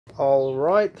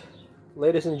Alright,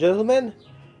 ladies and gentlemen,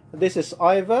 this is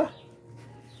Iva,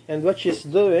 and what she's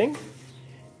doing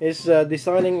is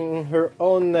designing her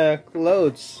own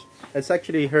clothes. It's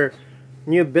actually her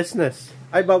new business.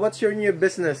 Iva, what's your new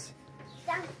business?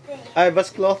 Something.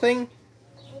 Iva's Clothing?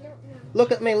 I don't know.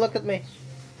 Look at me.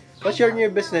 What's your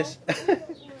new business?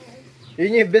 Your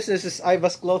new business is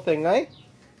Iva's Clothing, right?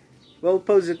 We'll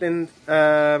post it in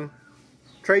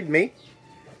Trade Me.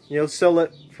 You'll sell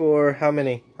it for how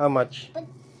many? How much? But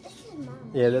this is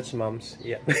mom. Yeah, that's mom's.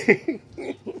 Yeah.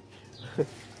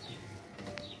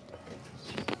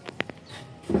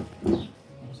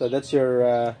 So that's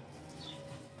your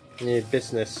new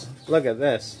business. Look at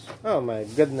this. Oh my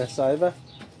goodness, Iva.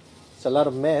 It's a lot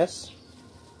of mess.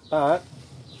 But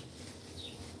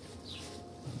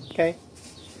okay.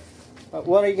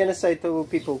 What are you gonna say to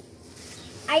people?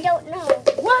 I don't know.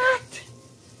 What?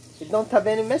 You don't have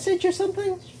any message or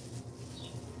something?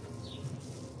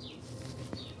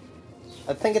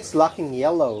 I think it's lacking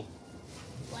yellow.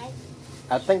 What?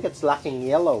 I think it's lacking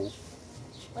yellow.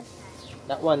 What's that?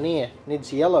 That one here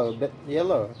needs yellow, a bit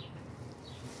yellow.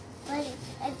 But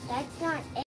that's not it.